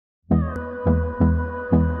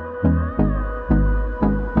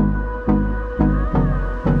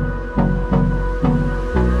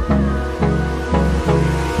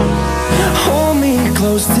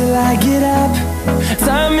close till I get up.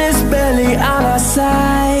 Time is barely on our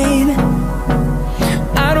side.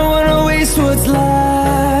 I don't wanna waste what's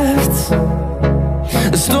left.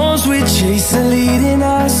 The storms we chase are leading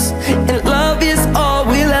us, and love is all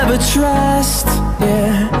we'll ever trust.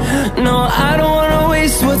 Yeah, no, I don't wanna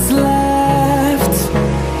waste what's left.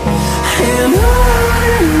 And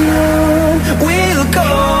on we'll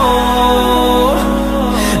go,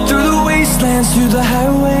 through the wastelands, through the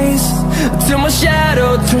highways, till my shadow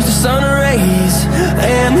turns to sun rays.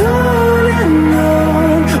 And on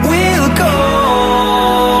we'll go,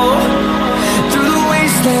 through the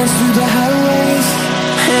wastelands, through the highways,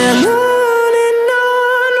 and on we'll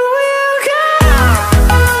go.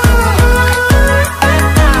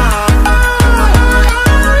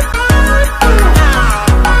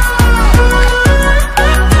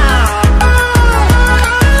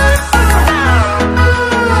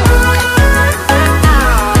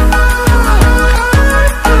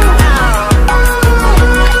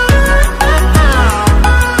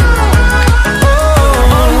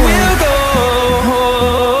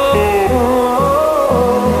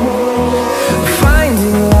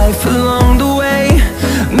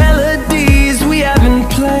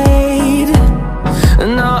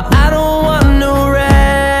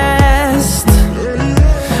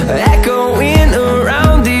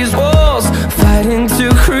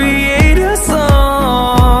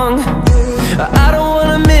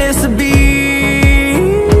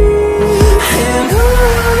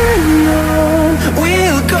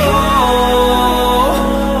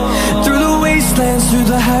 Through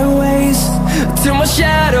the highways, till my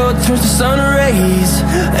shadow turns to sun rays.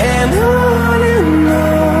 And on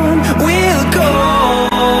we'll go,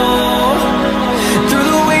 through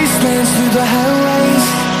the wastelands, through the highways,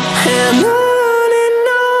 and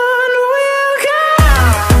on we'll go.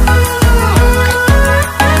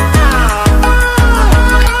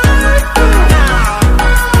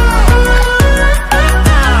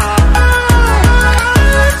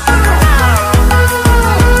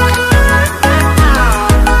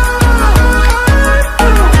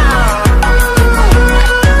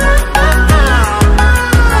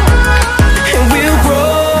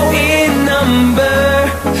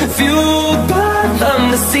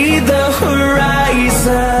 See the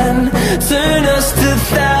horizon, turn us to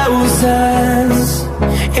thousands,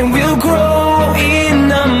 and we'll grow in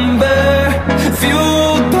number,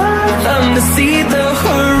 fueled by them to see the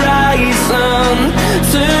horizon,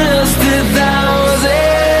 turn us to thousands.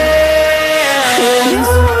 And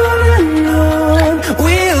on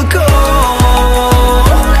we'll go,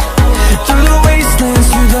 through the wastelands,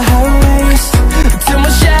 through the highways, till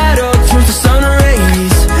my shadow turns to sun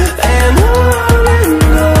rays. And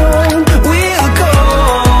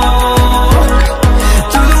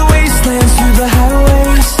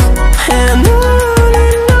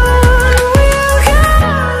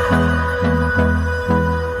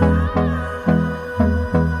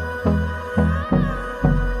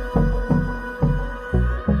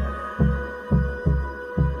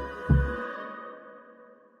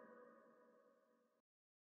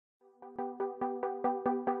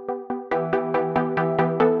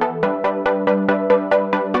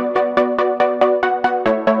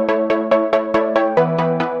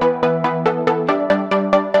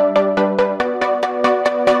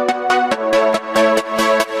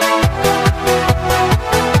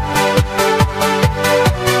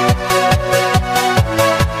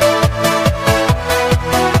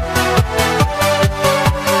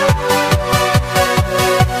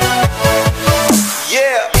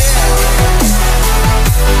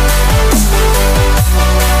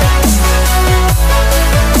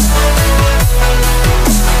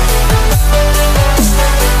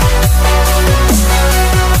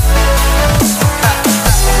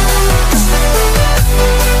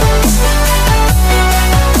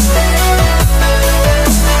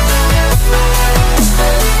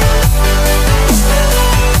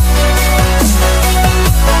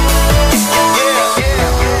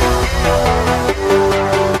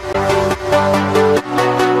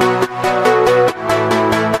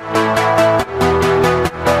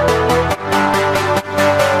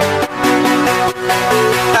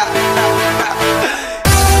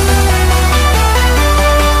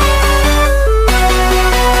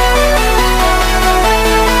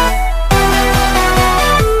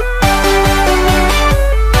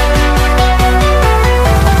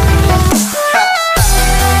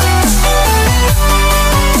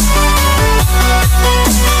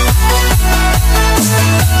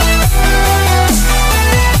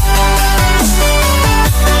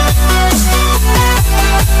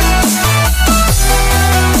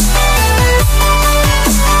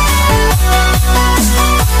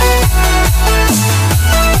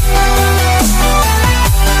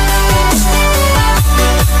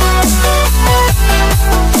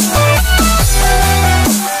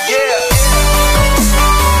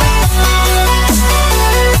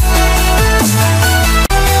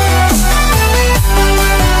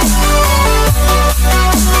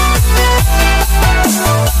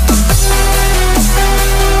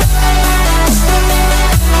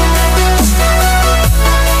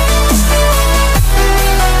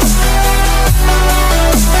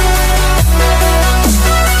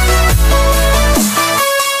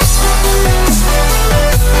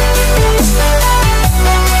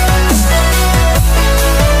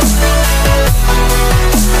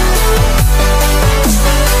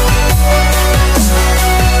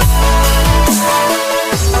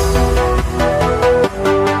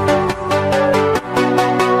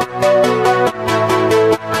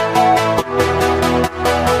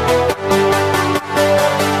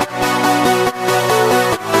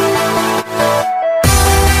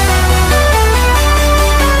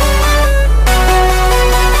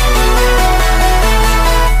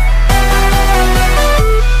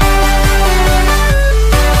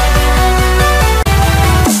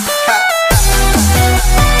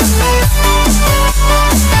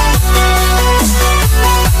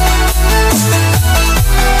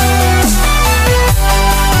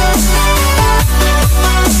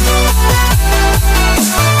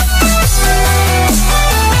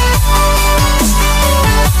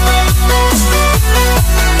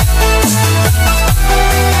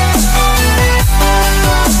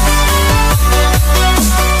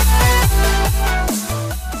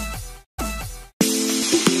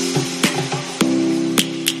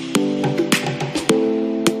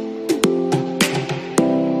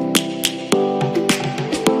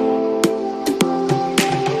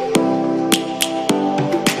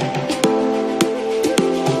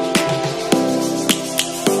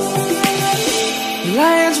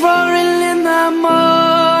Lions roaring in the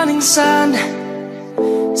morning sun,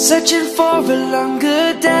 searching for a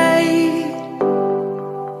longer day.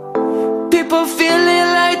 People feeling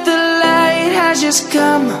like the light has just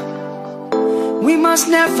come. We must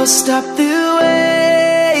never stop the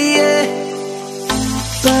way.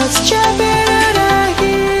 Birds chirping and I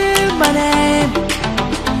hear my name,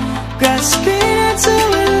 grasping into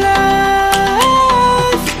a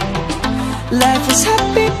life. Life is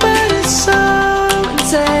happy but it's so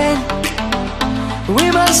insane. We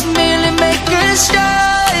must merely make a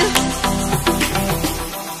start.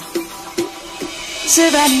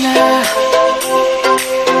 Savannah,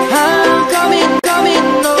 I'm coming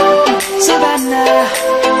home. Savannah,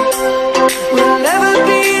 we'll never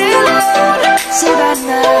be alone.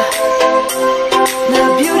 Savannah, the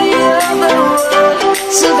beauty of the world.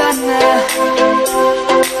 Savannah,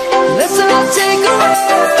 let's all take a walk.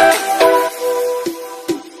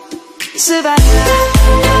 Savannah.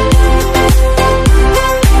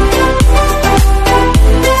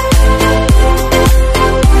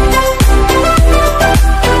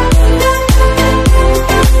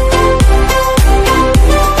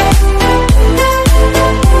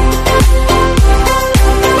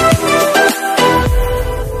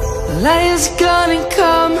 Lion's gonna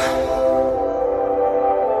come.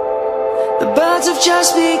 The birds have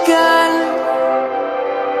just begun.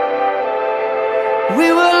 We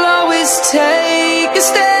will always take a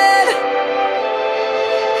stand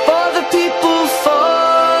for the people, for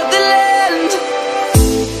the land.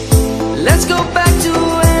 Let's go back to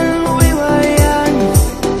when we were young.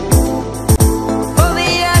 For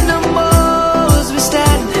the animals we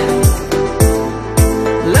stand.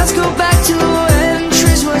 Let's go back to when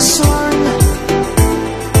trees were swung,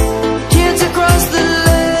 kids across the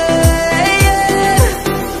land.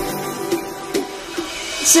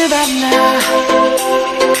 Savannah,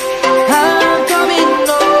 I'm coming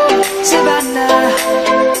home. Savannah,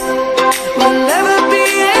 we'll never be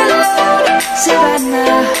alone.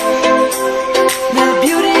 Savannah, the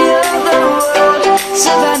beauty of the world.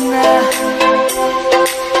 Savannah,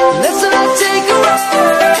 let's all take a walk.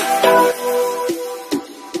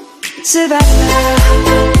 Savannah,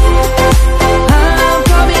 I'm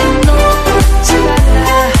coming home.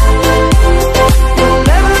 Savannah, we'll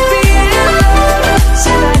never be alone.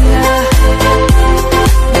 Savannah,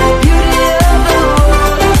 the beauty of the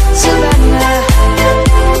world. Savannah,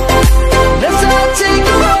 let's all take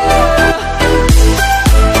a walk.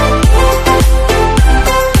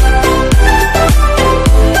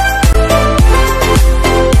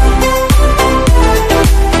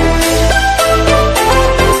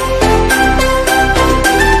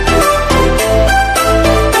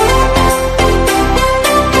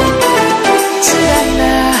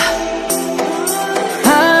 Savannah,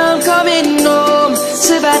 I'm coming home.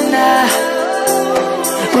 Savannah,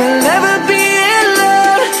 we'll never be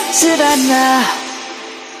alone. Savannah.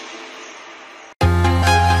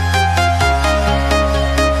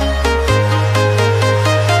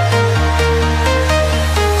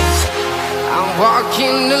 I'm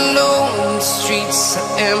walking alone, the streets are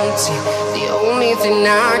empty. The only thing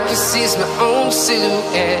I can see is my own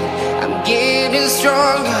silhouette. I'm getting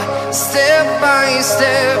stronger, step by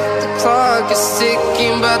step. The clock is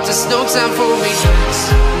ticking, but there's no time for regrets.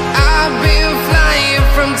 I've been flying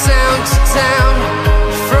from town to town,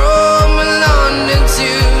 from London to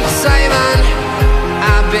Taiwan.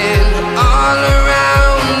 I've been all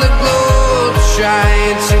around the globe,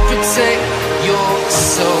 trying to protect your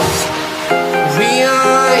soul. We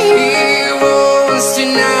are heroes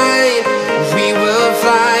tonight. We will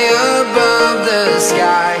fly above the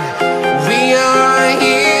sky. We are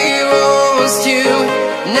heroes tonight.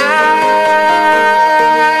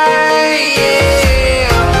 Yeah.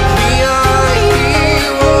 We are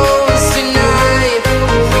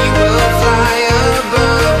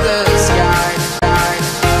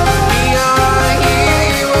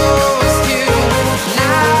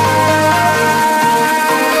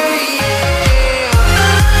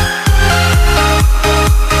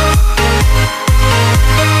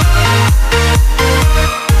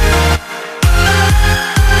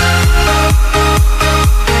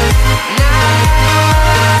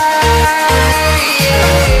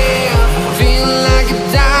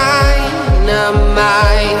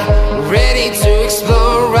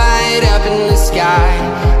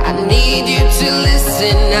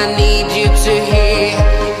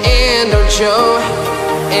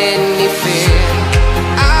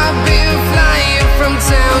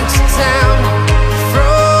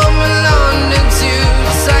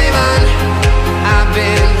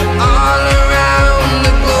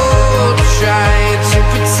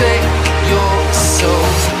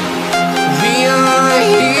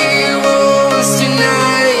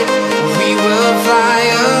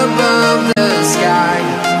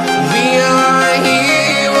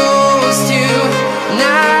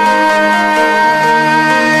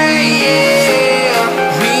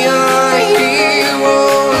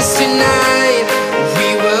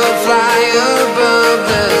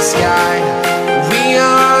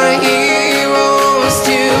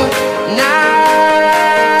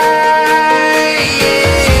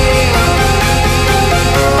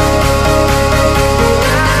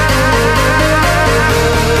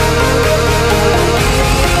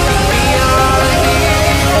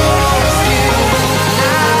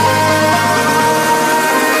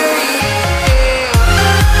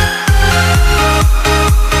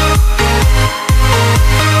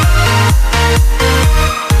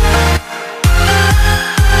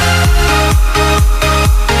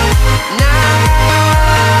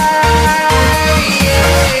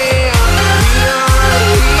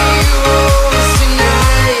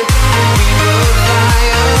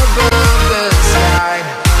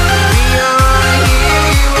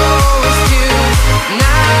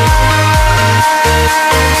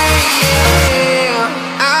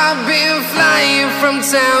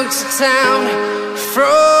town to town,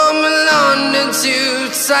 from London to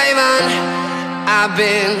Taiwan. I've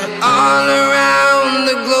been all around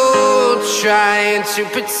the globe trying to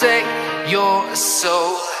protect your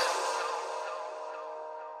soul.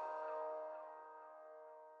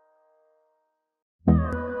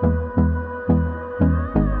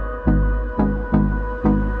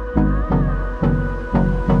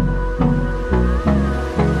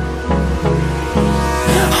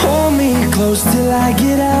 Close till I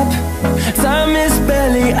get up. Time is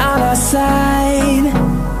barely on our side.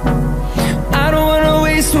 I don't wanna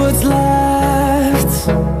waste what's left.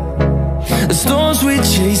 The storms we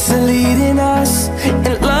chase are leading us,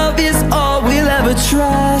 and love is all we'll ever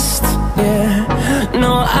trust. Yeah,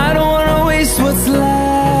 no, I don't wanna waste what's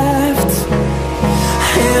left.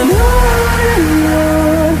 And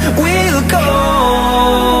on we'll go,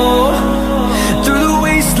 through the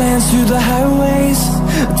wastelands, through the highways,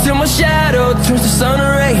 till my shadow turns to sun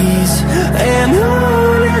rays. And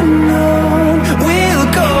on we'll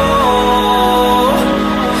go,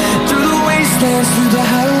 through the wastelands, through the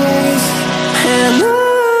highways, and on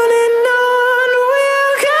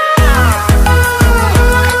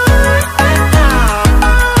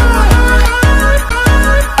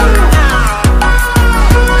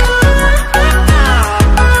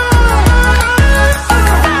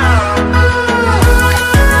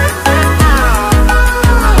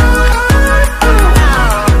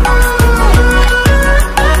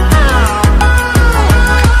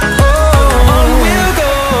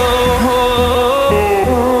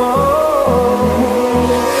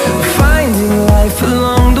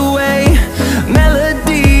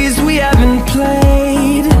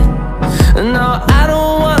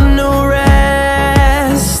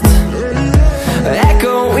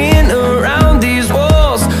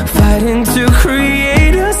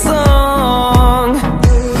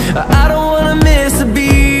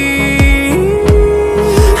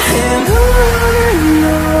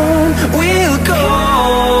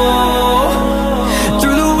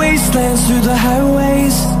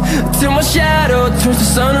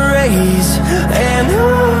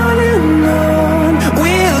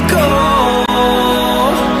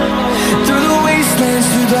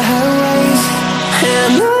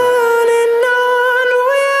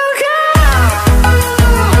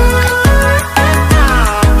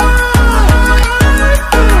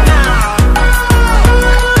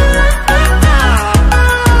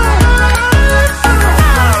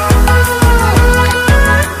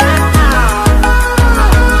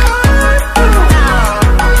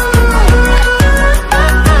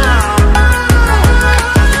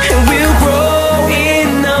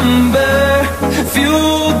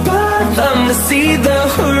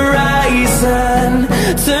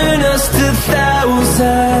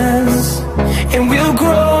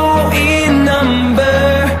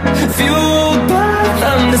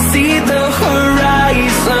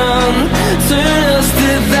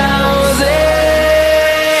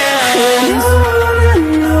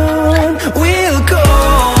we'll go.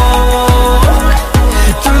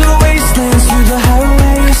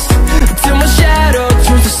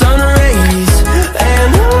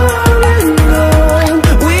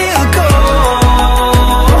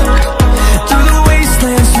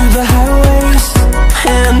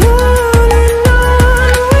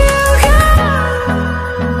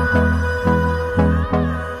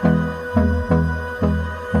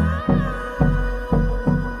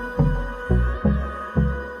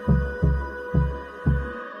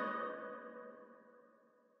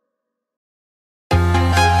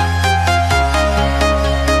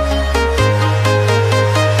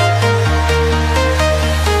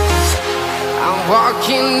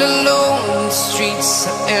 Walking alone, the streets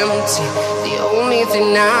are empty. The only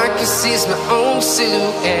thing I can see is my own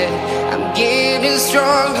silhouette. I'm getting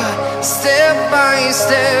stronger, step by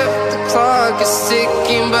step. The clock is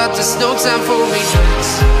ticking, but there's no time for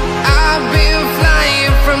regrets. I've been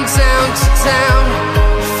flying from town to town,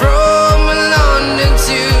 from London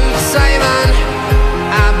to Taiwan.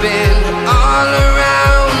 I've been all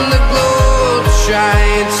around the globe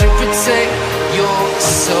trying to protect your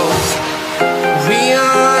soul. We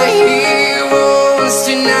are heroes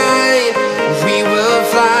tonight. We will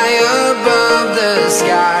fly above the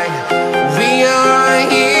sky. We are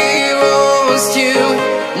heroes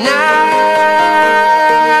tonight.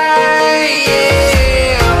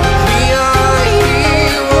 Yeah. We are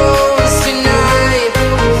heroes tonight.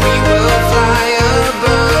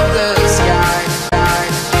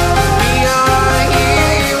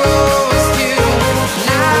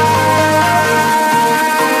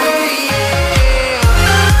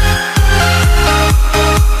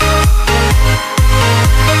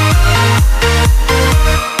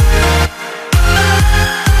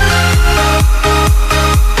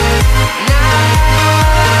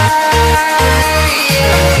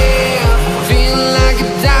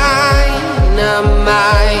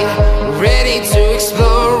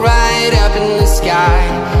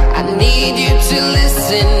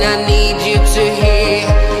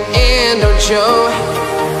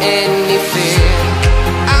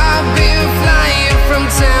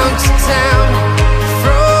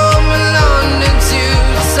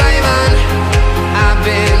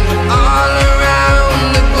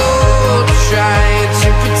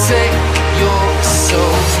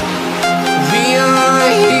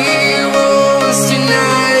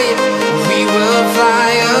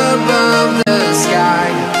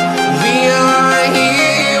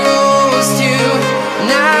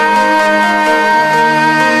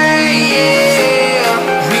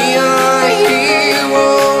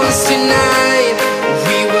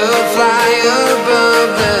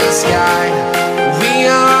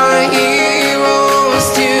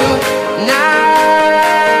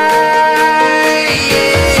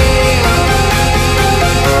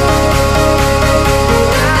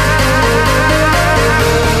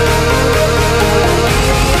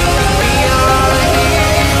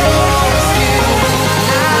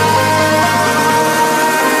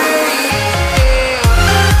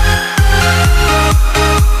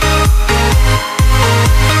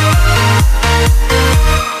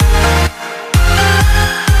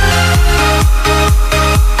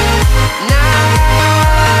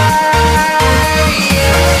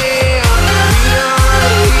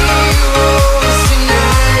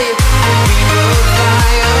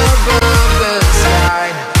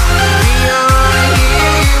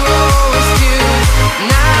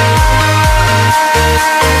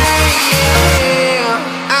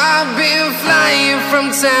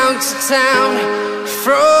 town to town,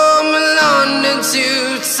 from London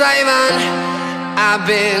to Taiwan. I've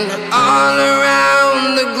been all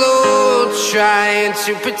around the globe trying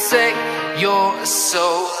to protect your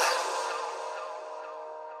soul.